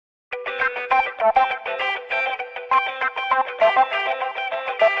Hi,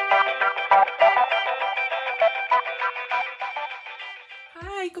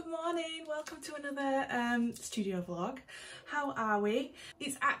 good morning. Welcome to another studio vlog. How are we?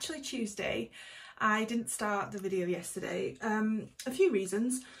 It's actually Tuesday. I didn't start the video yesterday. A few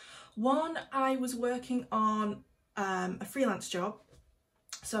reasons. One, I was working on a freelance job.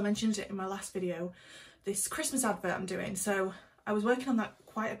 So I mentioned it in my last video, this Christmas advert I'm doing. So I was working on that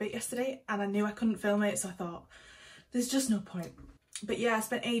quite a bit yesterday and I knew I couldn't film it. So I thought, there's just no point. But yeah, I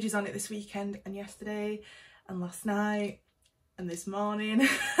spent ages on it this weekend and yesterday and last night and this morning.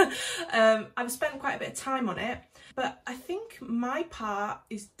 I've spent quite a bit of time on it, but I think my part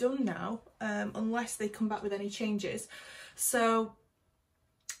is done now, unless they come back with any changes. So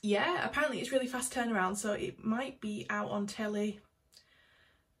yeah, apparently it's really fast turnaround, so it might be out on telly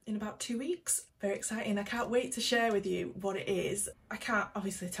in about 2 weeks. Very exciting. I can't wait to share with you what it is. I can't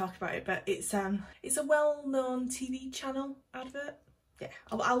obviously talk about it, but it's a well-known TV channel advert. Yeah,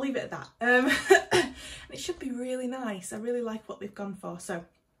 I'll leave it at that. And it should be really nice. I really like what they've gone for, so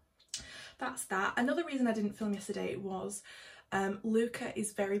that's that. Another reason I didn't film yesterday was Luca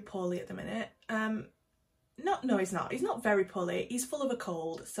is very poorly at the minute. No, he's not. He's not very poorly. He's full of a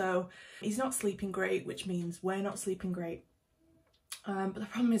cold, so he's not sleeping great, which means we're not sleeping great. But the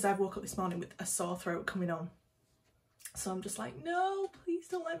problem is I've woke up this morning with a sore throat coming on. So I'm just like, no, please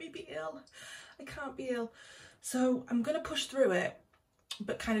don't let me be ill. I can't be ill. So I'm going to push through it,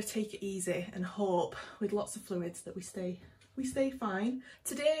 but kind of take it easy and hope with lots of fluids that we stay fine.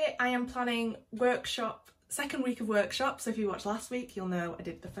 Today I am planning second week of workshop. So if you watched last week, you'll know I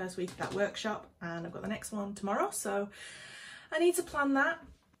did the first week of that workshop and I've got the next one tomorrow. So I need to plan that.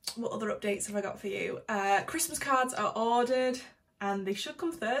 What other updates have I got for you? Christmas cards are ordered and they should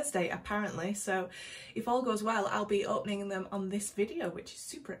come Thursday apparently. So if all goes well, I'll be opening them on this video, which is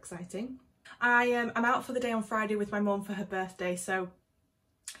super exciting. I'm out for the day on Friday with my mum for her birthday. So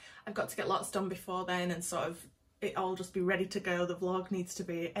I've got to get lots done before then and sort of it all just be ready to go. The vlog needs to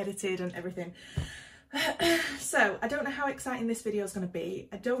be edited and everything. So I don't know how exciting this video is going to be.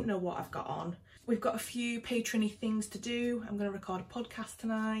 I don't know what I've got on. We've got a few patrony things to do. I'm going to record a podcast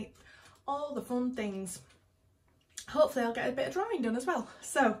tonight. All the fun things. Hopefully I'll get a bit of drawing done as well.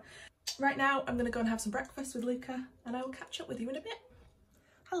 So right now I'm going to go and have some breakfast with Luca and I will catch up with you in a bit.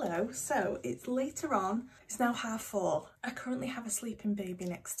 Hello, so it's later on, it's now 4:30. I currently have a sleeping baby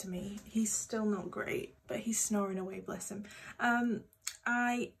next to me. He's still not great, but he's snoring away, bless him.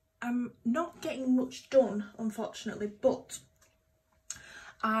 I am not getting much done, unfortunately, but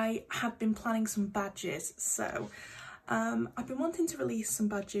I have been planning some badges. So I've been wanting to release some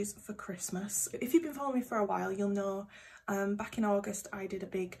badges for Christmas. If you've been following me for a while, you'll know back in August I did a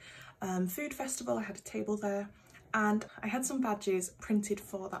big food festival. I had a table there. And I had some badges printed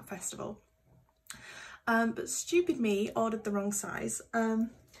for that festival. But stupid me ordered the wrong size and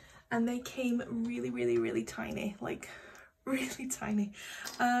they came really tiny, like really tiny.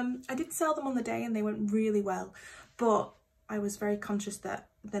 I did sell them on the day and they went really well, but I was very conscious that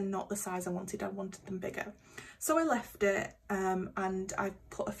they're not the size I wanted them bigger. So I left it and I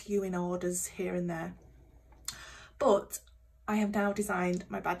put a few in orders here and there. But I have now designed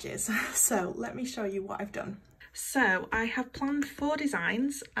my badges. So let me show you what I've done. So I have planned 4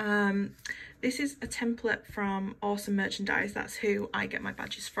 designs. This is a template from Awesome Merchandise. That's who I get my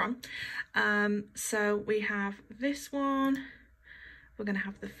badges from. So we have this one. We're going to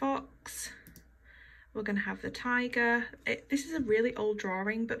have the fox. We're going to have the tiger. This is a really old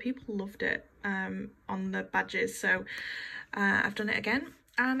drawing, but people loved it on the badges. So I've done it again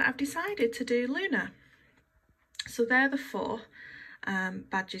and I've decided to do Luna. So they're the 4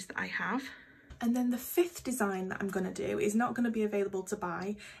 badges that I have. And then the 5th design that I'm going to do is not going to be available to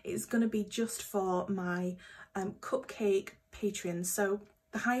buy. It's going to be just for my cupcake patrons. So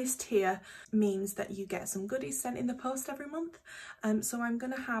the highest tier means that you get some goodies sent in the post every month. So I'm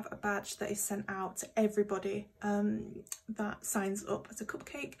going to have a badge that is sent out to everybody that signs up as a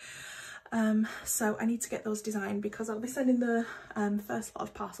cupcake. So I need to get those designed because I'll be sending the first lot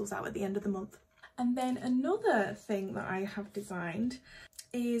of parcels out at the end of the month. And then another thing that I have designed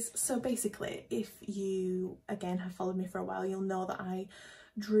is, so basically, if you again have followed me for a while, you'll know that I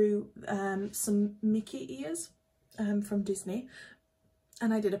drew some Mickey ears from Disney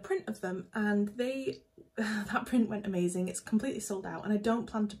and I did a print of them and that print went amazing. It's completely sold out and I don't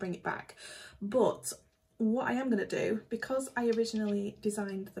plan to bring it back. But what I am going to do, because I originally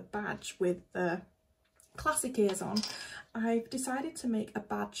designed the badge with the classic ears on, I've decided to make a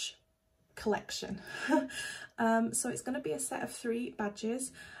badge collection. So it's going to be a set of 3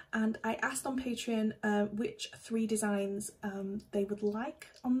 badges and I asked on Patreon which 3 designs they would like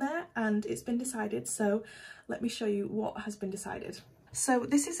on there, and it's been decided, so let me show you what has been decided. So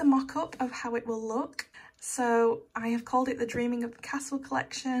this is a mock-up of how it will look. So I have called it the Dreaming of the Castle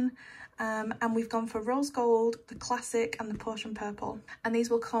collection, and we've gone for rose gold, the classic and the potion purple, and these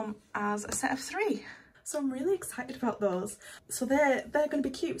will come as a set of 3. So I'm really excited about those. So they're going to be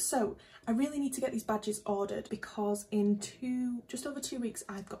cute. So I really need to get these badges ordered because in just over 2 weeks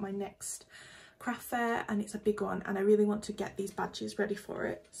I've got my next craft fair, and it's a big one, and I really want to get these badges ready for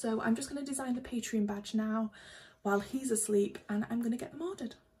it. So I'm just going to design the Patreon badge now while he's asleep, and I'm going to get them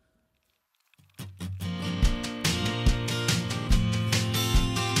ordered.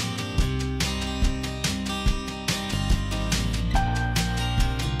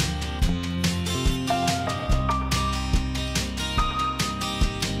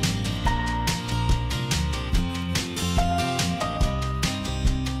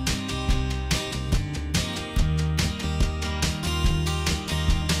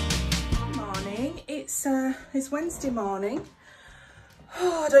 It's Wednesday morning.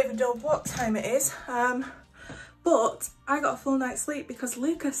 Oh, I don't even know what time it is, but I got a full night's sleep because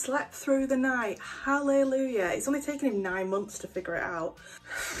Luca slept through the night. Hallelujah. It's only taken him 9 months to figure it out.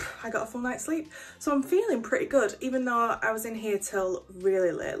 I got a full night's sleep, so I'm feeling pretty good, even though I was in here till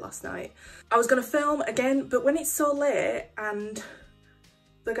really late last night. I was going to film again, but when it's so late and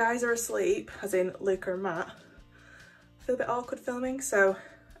the guys are asleep, as in Luca and Matt, I feel a bit awkward filming, so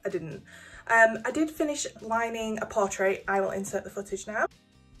I didn't. I did finish lining a portrait. I will insert the footage now.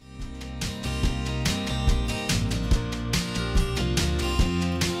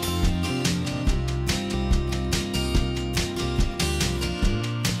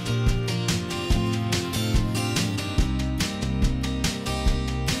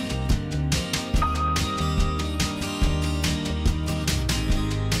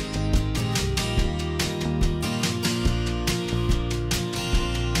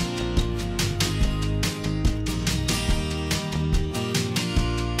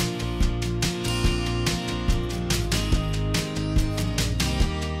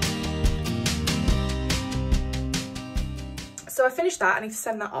 So I finished that. I need to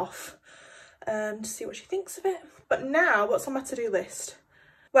send that off to see what she thinks of it. But now, what's on my to-do list?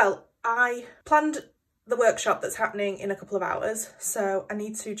 Well, I planned the workshop that's happening in a couple of hours, so I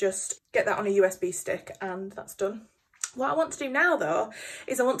need to just get that on a USB stick, and that's done. What I want to do now, though,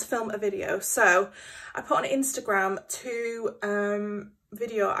 is I want to film a video. So I put on Instagram 2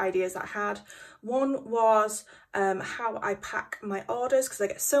 video ideas that I had. One was how I pack my orders, because I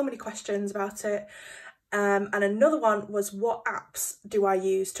get so many questions about it. And another one was what apps do I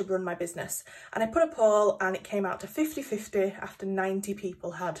use to run my business, and I put a poll and it came out to 50-50 after 90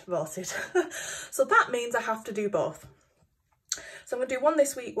 people had voted. So that means I have to do both. So I'm going to do one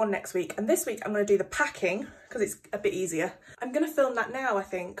this week, one next week, and this week I'm going to do the packing because it's a bit easier. I'm going to film that now, I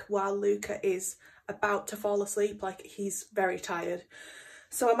think, while Luca is about to fall asleep. Like, he's very tired,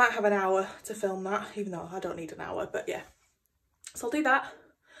 so I might have an hour to film that, even though I don't need an hour, but yeah. So I'll do that.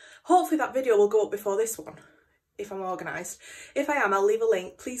 Hopefully that video will go up before this one, if I'm organised. If I am, I'll leave a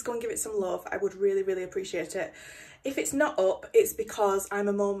link. Please go and give it some love. I would really, really appreciate it. If it's not up, it's because I'm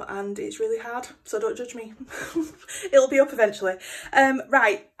a mum and it's really hard, so don't judge me. It'll be up eventually.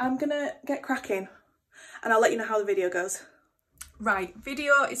 Right, I'm gonna get cracking and I'll let you know how the video goes. Right,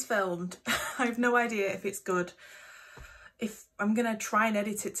 video is filmed. I have no idea if it's good. If I'm gonna try and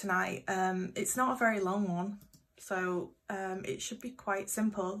edit it tonight. It's not a very long one, so it should be quite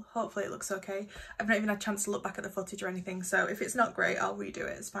simple. Hopefully it looks okay. I've not even had a chance to look back at the footage or anything, so if it's not great, I'll redo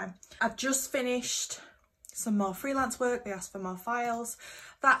it, it's fine. I've just finished some more freelance work. They asked for more files.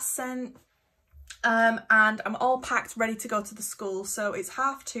 That's sent. And I'm all packed, ready to go to the school. So it's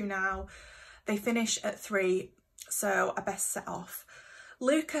 2:30 now. They finish at 3, so I best set off.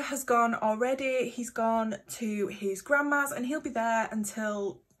 Luca has gone already. He's gone to his grandma's and he'll be there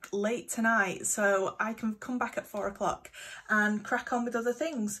until late tonight, so I can come back at 4 o'clock and crack on with other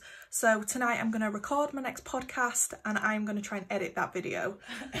things. So tonight I'm going to record my next podcast and I'm going to try and edit that video.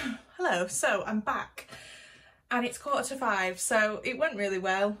 Hello, so I'm back and it's 4:45, so it went really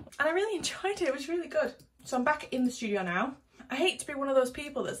well and I really enjoyed it. It was really good. So I'm back in the studio now. I hate to be one of those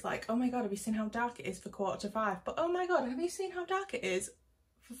people that's like, oh my god, have you seen how dark it is for 4:45? But oh my god, have you seen how dark it is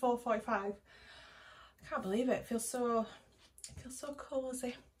for 4:45? I can't believe it. It feels so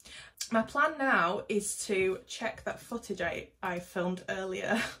cozy. My plan now is to check that footage I filmed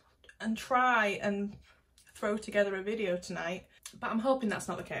earlier and try and throw together a video tonight, but I'm hoping that's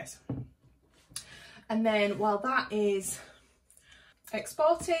not the case. And then while that is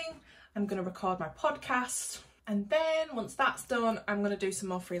exporting, I'm going to record my podcast And then once that's done, I'm going to do some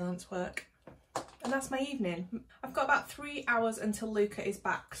more freelance work. And that's my evening. I've got about 3 hours until Luca is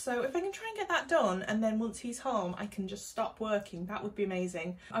back. So if I can try and get that done, and then once he's home, I can just stop working, that would be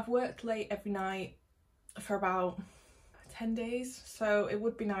amazing. I've worked late every night for about 10 days. So it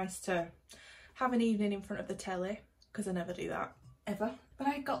would be nice to have an evening in front of the telly, because I never do that, ever. But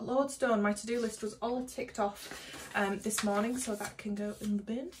I got loads done. My to-do list was all ticked off this morning, so that can go in the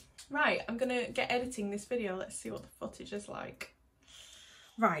bin. Right, I'm gonna get editing this video. Let's see what the footage is like.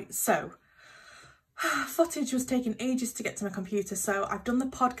 Right, so footage was taking ages to get to my computer, so I've done the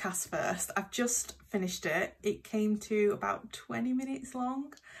podcast first. I've just finished it. It came to about 20 minutes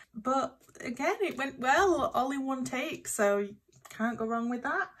long, but again, it went well, all in one take, so you can't go wrong with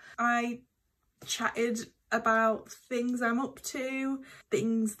that. I chatted about things I'm up to,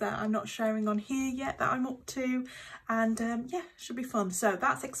 things that I'm not sharing on here yet that I'm up to, and yeah, should be fun. So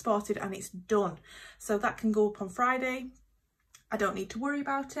that's exported and it's done, so that can go up on Friday. I don't need to worry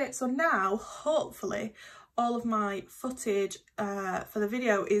about it. So now, hopefully, all of my footage for the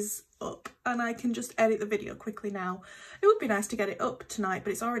video is up and I can just edit the video quickly now. It would be nice to get it up tonight,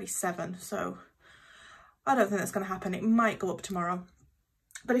 but it's already 7, so I don't think that's going to happen. It might go up tomorrow.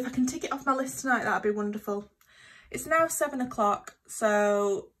 But if I can tick it off my list tonight, that'd be wonderful. It's now 7 o'clock,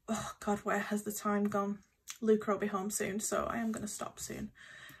 so, oh God, where has the time gone? Luca will be home soon, so I am going to stop soon.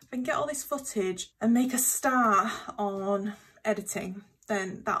 If I can get all this footage and make a start on editing,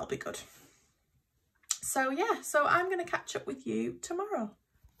 then that'll be good. So yeah, so I'm going to catch up with you tomorrow.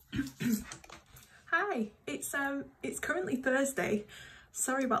 Hi, it's currently Thursday.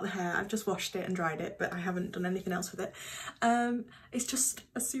 Sorry about the hair, I've just washed it and dried it, but I haven't done anything else with it. It's just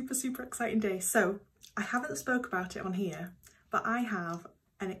a super exciting day. So I haven't spoke about it on here, but I have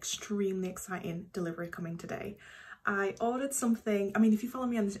an extremely exciting delivery coming today. I ordered something, I mean, if you follow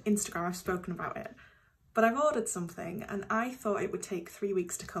me on Instagram, I've spoken about it, but I've ordered something and I thought it would take 3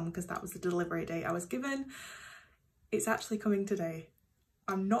 weeks to come because that was the delivery date I was given. It's actually coming today.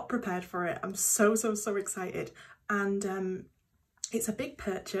 I'm not prepared for it. I'm so excited. And it's a big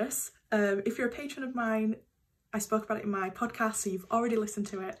purchase. If you're a patron of mine, I spoke about it in my podcast, so you've already listened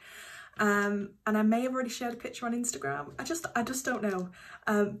to it. And I may have already shared a picture on Instagram. I just don't know.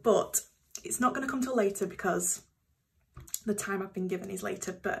 But it's not going to come till later because the time I've been given is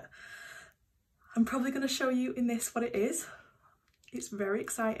later. But I'm probably going to show you in this what it is. It's very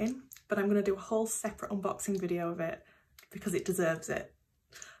exciting, but I'm going to do a whole separate unboxing video of it because it deserves it.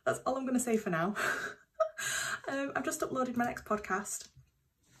 That's all I'm going to say for now. I've just uploaded my next podcast,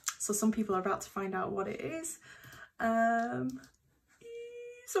 so some people are about to find out what it is. So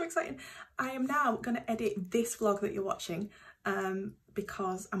exciting. I am now going to edit this vlog that you're watching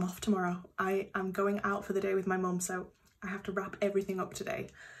because I'm off tomorrow. I am going out for the day with my mum, so I have to wrap everything up today.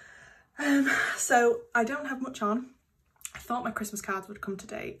 So I don't have much on. I thought my Christmas cards would come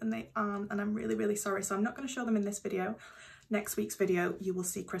today and they aren't, and I'm really sorry, so I'm not going to show them in this video. Next week's video you will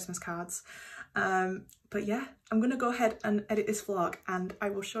see Christmas cards. But yeah, I'm going to go ahead and edit this vlog and I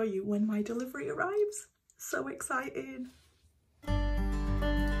will show you when my delivery arrives. So excited.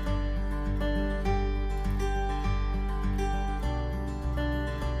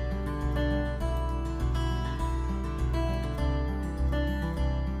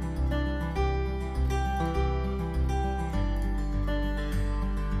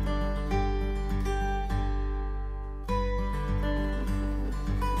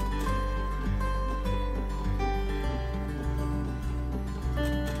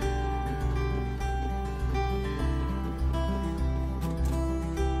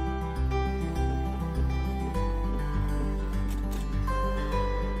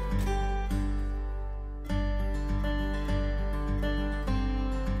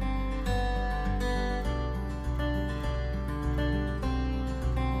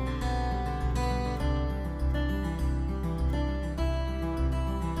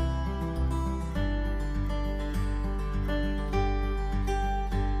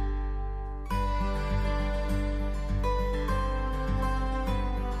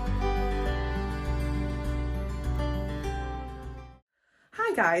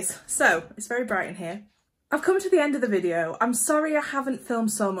 Hi guys, so it's very bright in here. I've come to the end of the video. I'm sorry I haven't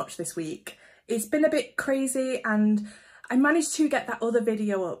filmed so much this week. It's been a bit crazy and I managed to get that other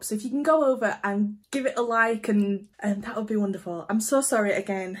video up, so if you can go over and give it a like and that would be wonderful. I'm so sorry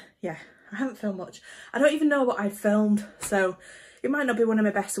again. Yeah, I haven't filmed much. I don't even know what I filmed, so it might not be one of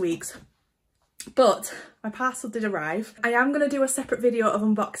my best weeks. But my parcel did arrive. I am going to do a separate video of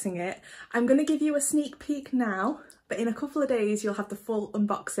unboxing it. I'm going to give you a sneak peek now, but in a couple of days you'll have the full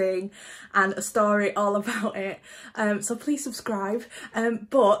unboxing and a story all about it. So please subscribe.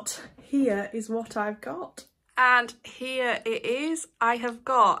 But here is what I've got. And here it is. I have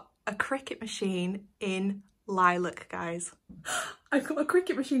got a Cricut machine in lilac, guys. I've got a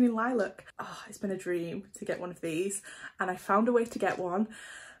Cricut machine in lilac. Oh, it's been a dream to get one of these, and I found a way to get one,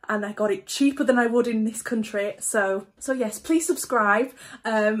 and I got it cheaper than I would in this country. So yes, please subscribe.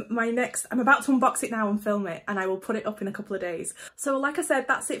 I'm about to unbox it now and film it, and I will put it up in a couple of days. So like I said,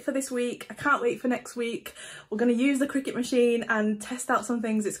 that's it for this week. I can't wait for next week. We're going to use the Cricut machine and test out some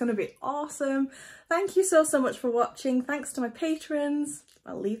things. It's going to be awesome. Thank you so much for watching. Thanks to my patrons.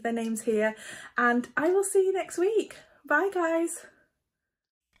 I'll leave their names here, and I will see you next week. Bye guys.